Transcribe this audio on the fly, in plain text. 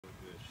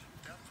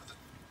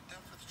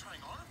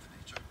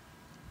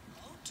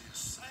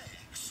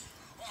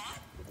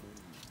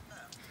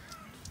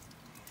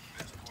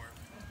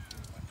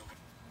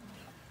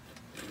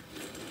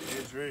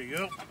There you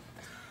go.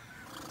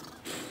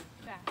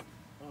 Fast.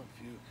 Oh,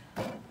 phew.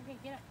 Okay,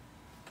 get up.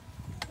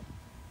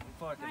 I'm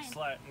fucking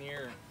slatting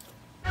here.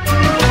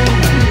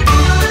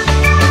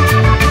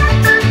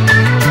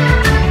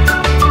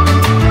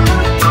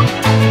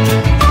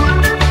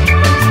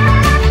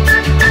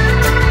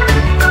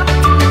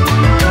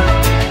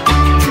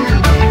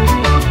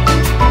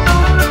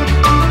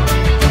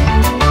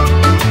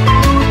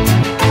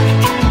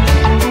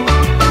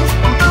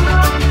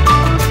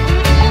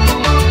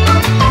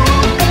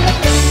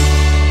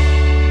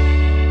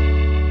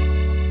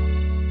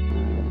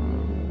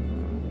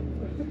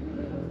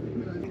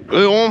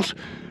 Hey, Holmes.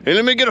 Hey,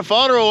 let me get a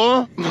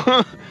photo,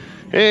 huh?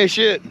 Hey,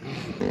 shit.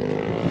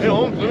 Hey,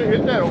 Holmes, let me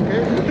hit that,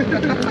 okay?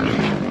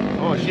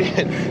 Oh,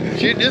 shit.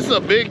 Shit, this is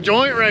a big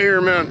joint right here,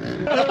 man.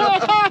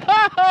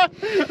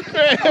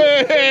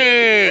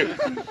 Hey!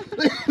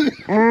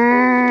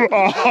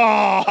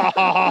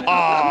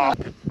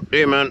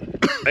 Hey, man.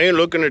 I ain't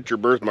looking at your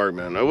birthmark,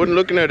 man. I wasn't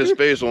looking at his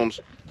face, Holmes.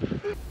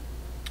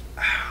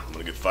 I'm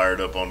gonna get fired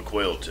up on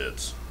quail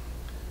tits.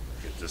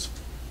 Get this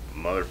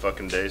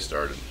motherfucking day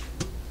started.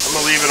 I'm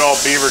gonna leave it all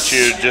beaver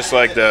chewed, just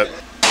like that.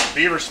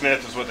 Beaver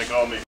Smith is what they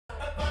call me.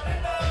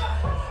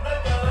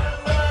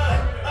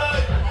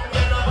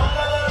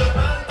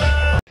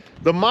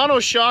 The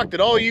monoshock that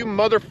all you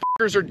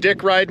motherfuckers are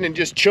dick riding and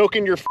just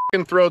choking your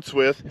fucking throats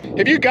with.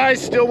 If you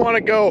guys still want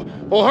to go,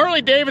 well,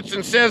 Harley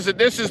Davidson says that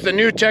this is the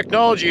new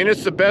technology and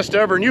it's the best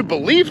ever, and you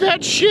believe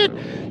that shit,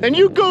 then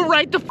you go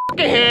right the fuck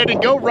ahead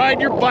and go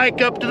ride your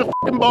bike up to the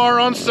fucking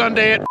bar on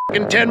Sunday at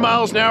fucking 10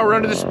 miles an hour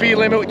under the speed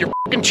limit with your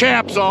fucking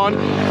chaps on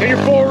and your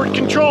forward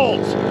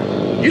controls.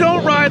 You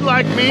don't ride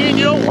like me and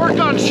you don't work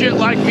on shit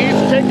like me,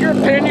 so take your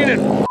opinion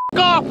and fuck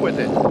off with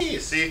it. You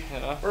see,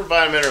 we're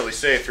environmentally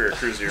safe here at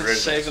Kruesi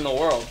Originals. Saving the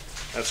world.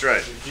 That's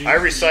right. I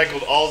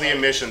recycled all the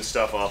emission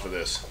stuff off of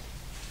this.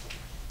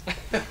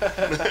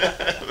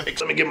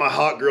 Let me get my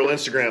hot girl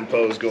Instagram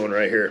pose going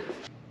right here.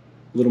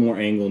 A little more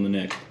angle in the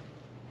neck.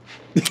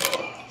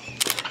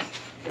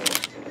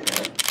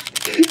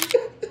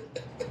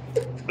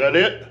 That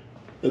it?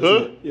 That's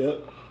it.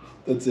 Yep.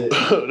 That's it.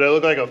 Did I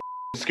look like a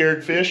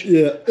scared fish?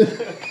 Yeah.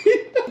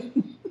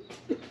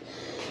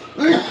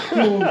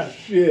 Oh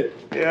shit.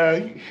 Yeah,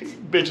 you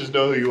bitches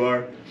know who you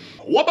are.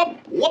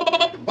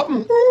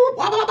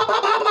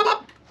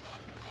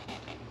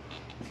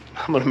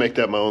 I'm gonna make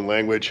that my own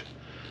language.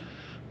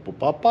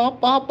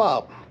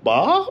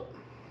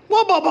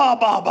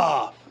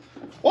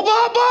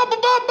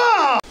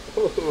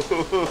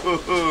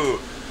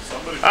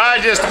 I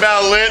just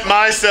about lit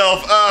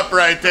myself up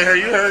right there.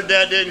 You heard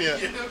that, didn't you?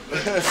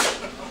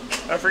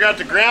 I forgot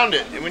to ground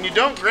it. And when you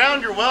don't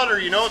ground your welder,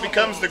 you know what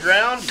becomes the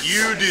ground?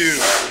 You do.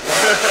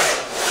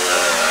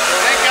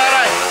 Thank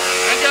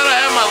God I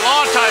have my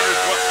Law Tigers.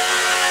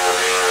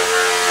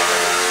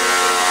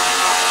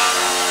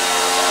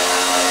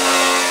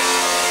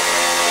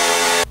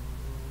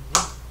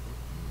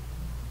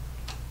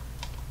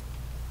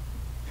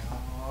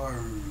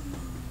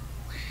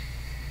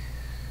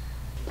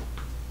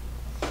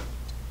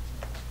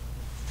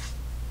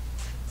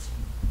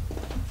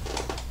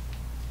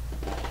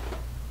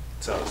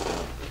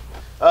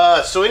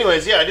 So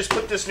anyways, yeah, I just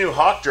put this new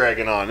Hawk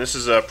Dragon on. This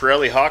is a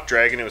Pirelli Hawk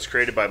Dragon. It was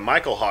created by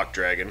Michael Hawk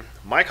Dragon.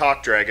 Mike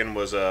Hawk Dragon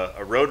was a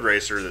road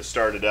racer that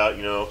started out,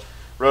 you know,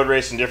 road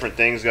racing different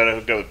things, got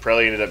hooked up with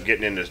Pirelli, ended up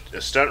getting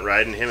into stunt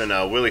riding. Him and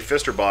Willie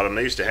Fisterbottom,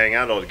 they used to hang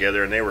out all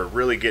together, and they were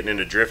really getting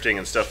into drifting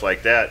and stuff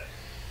like that.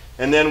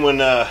 And then when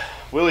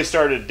Willie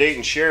started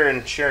dating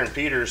Sharon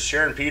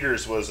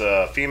Peters was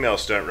a female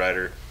stunt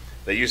rider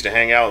that used to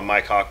hang out with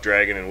Mike Hawk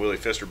Dragon and Willie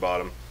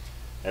Fisterbottom.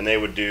 And they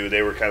were kind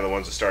of the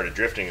ones that started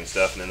drifting and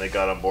stuff, and then they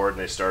got on board and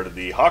they started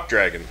the Hawk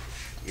Dragon,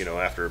 you know,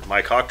 after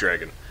Mike Hawk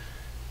Dragon.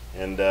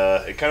 And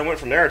it kind of went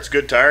from there. It's a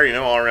good tire, you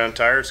know, all-around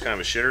tire. It's kind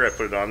of a shitter. I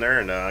put it on there,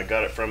 and I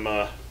got it from,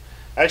 I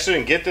actually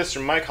didn't get this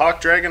from Mike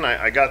Hawk Dragon.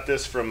 I got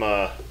this from,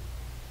 oh,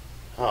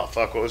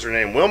 fuck, what was her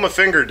name? Wilma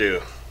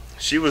Fingerdew.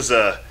 She was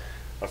a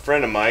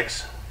friend of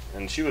Mike's,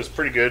 and she was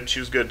pretty good. She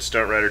was a good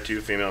stunt rider,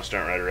 too, female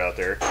stunt rider out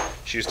there.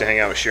 She used to hang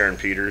out with Sharon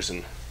Peters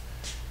and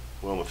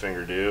Wilma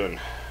Fingerdew, and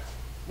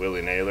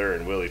Willie Naylor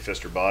and Willie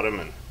Fisterbottom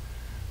and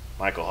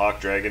Michael Hawk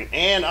Dragon,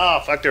 and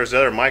fuck, there was the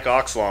other Mike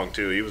Oxlong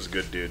too. He was a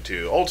good dude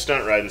too. Old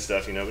stunt riding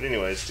stuff, you know. But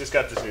anyways, just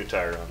got this new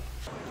tire on.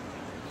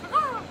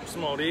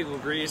 Some old eagle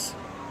grease.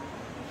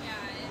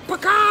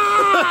 Fucking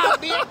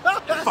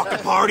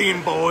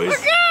partying, boys.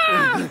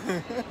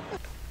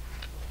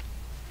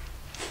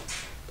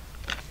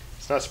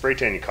 It's not spray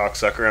tan, you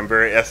cocksucker. I'm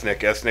very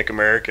ethnic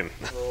American.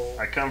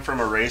 I come from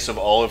a race of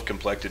olive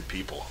complected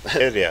people.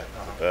 Yeah,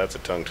 that's a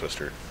tongue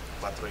twister.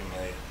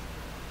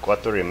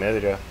 Cuatro y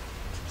media.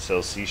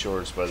 Sells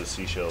seashores by the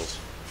seashells.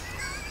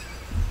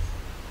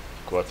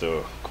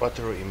 Cuatro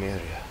y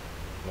media.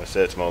 I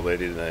said it to my old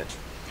lady tonight.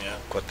 Yeah.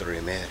 Cuatro y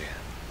media.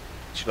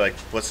 She'd be like,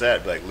 what's that?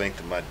 I'd be like, length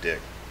of my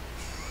dick.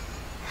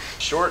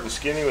 Short and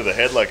skinny with a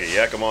head like a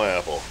Yakima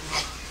apple.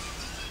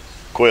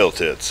 Quail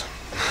tits.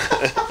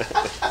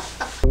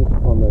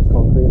 On the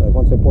concrete, like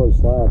once they pour the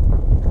slab,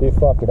 they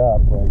fuck it up.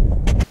 Like.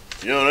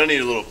 You know what, I need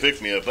a little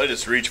pick-me-up. I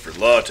just reach for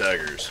law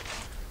tigers.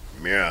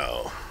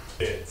 Meow.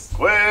 Tits.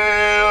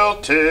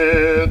 Well,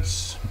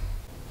 tits.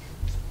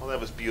 Well, that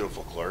was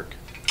beautiful, Clark.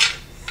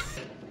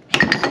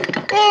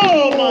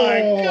 Oh my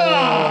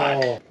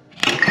God!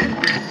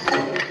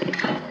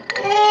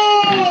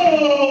 Oh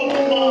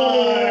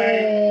my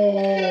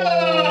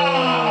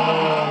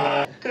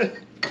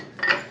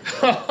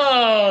God!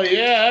 Oh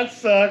yeah, that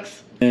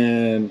sucks.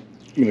 And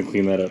I'm gonna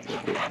clean that up real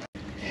quick.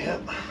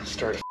 Yep,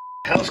 start a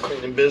house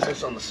cleaning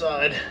business on the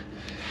side.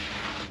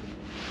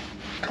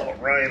 Call it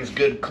Ryan's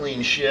Good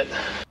Clean Shit.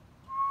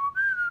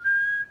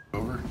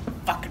 Over.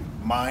 Fucking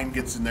mine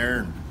gets in there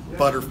and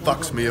butter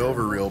fucks me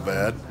over real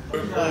bad.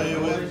 Play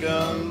with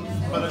guns,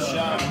 but a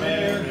shot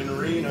man in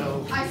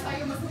Reno.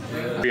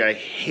 I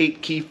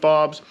hate key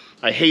fobs.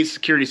 I hate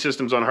security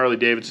systems on Harley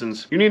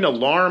Davidsons. You need an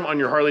alarm on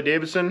your Harley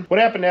Davidson? What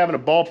happened to having a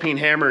ball peen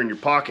hammer in your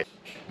pocket?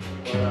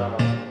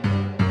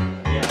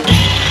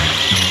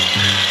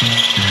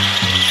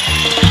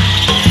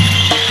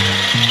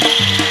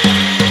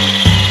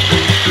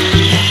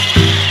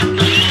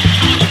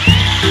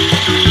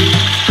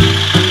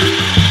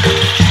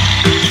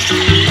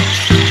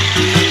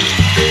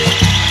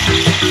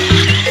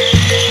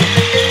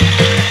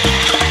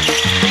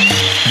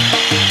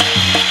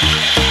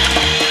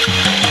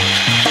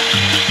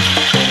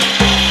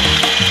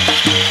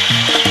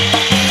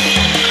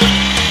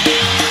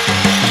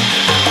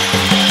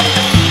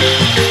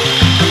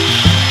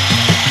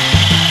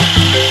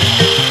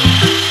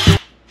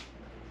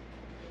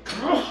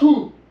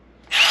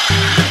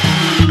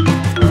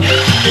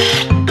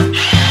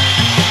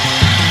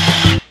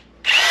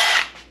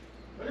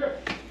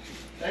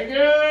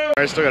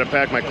 I still gotta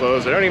pack my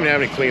clothes. I don't even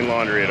have any clean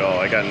laundry at all.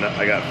 I got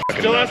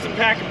fucking Still nothing. has to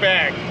pack a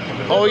bag.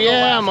 Oh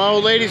yeah, my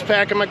old lady's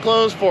packing my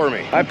clothes for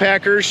me. I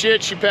pack her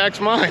shit, she packs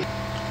mine.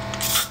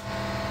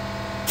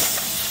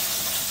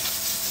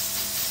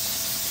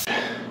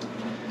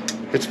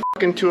 It's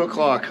fucking 2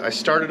 o'clock. I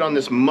started on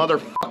this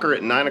motherfucker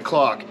at 9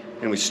 o'clock,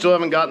 and we still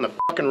haven't gotten the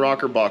fucking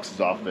rocker boxes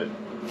off it.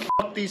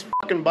 Fuck these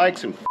fucking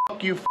bikes, and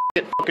fuck you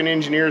fucking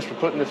engineers for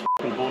putting this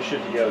fucking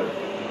bullshit together.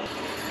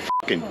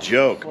 Fucking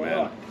joke,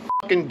 man.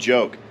 Fucking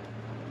joke.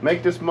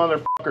 Make this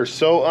motherfucker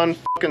so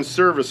unfucking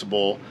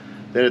serviceable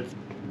that it's...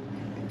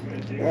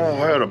 Oh,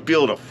 I ought to be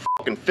able to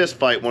fucking fist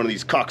fight one of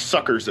these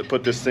cocksuckers that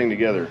put this thing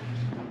together.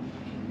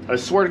 I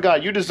swear to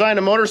God, you design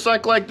a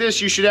motorcycle like this,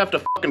 you should have to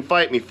fucking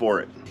fight me for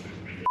it.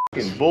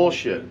 Fucking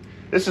bullshit.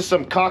 This is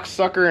some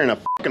cocksucker in a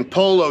fucking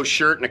polo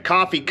shirt and a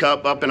coffee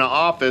cup up in an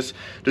office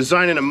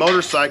designing a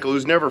motorcycle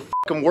who's never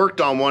fucking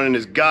worked on one in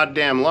his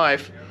goddamn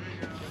life.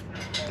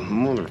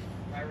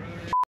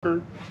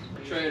 Motherfucker.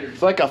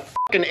 It's like a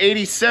fucking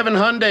 87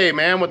 Hyundai,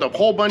 man, with a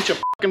whole bunch of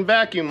fucking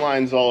vacuum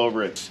lines all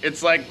over it.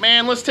 It's like,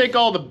 man, let's take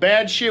all the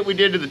bad shit we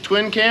did to the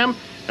twin cam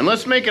and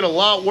let's make it a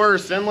lot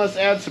worse. Then let's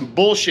add some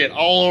bullshit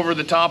all over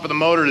the top of the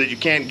motor that you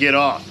can't get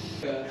off.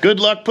 Good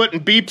luck putting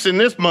beeps in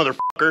this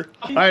motherfucker.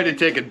 I had to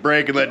take a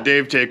break and let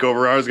Dave take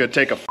over. I was gonna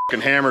take a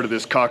fucking hammer to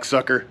this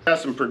cocksucker. Got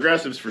some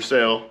progressives for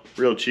sale,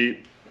 real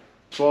cheap.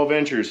 12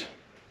 inches,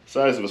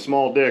 size of a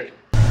small dick.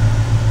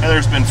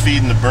 Heather's been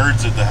feeding the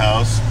birds at the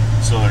house,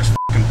 so there's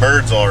fucking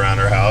birds all around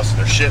her house, and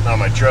they're shitting on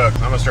my truck.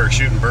 I'm gonna start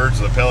shooting birds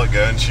with a pellet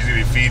gun. She's gonna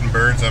be feeding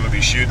birds, I'm gonna be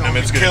shooting them.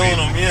 It's gonna be killing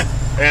them, yeah.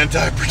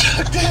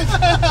 Anti-productive.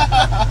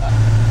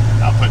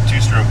 I'll put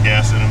 2-stroke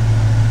gas in them.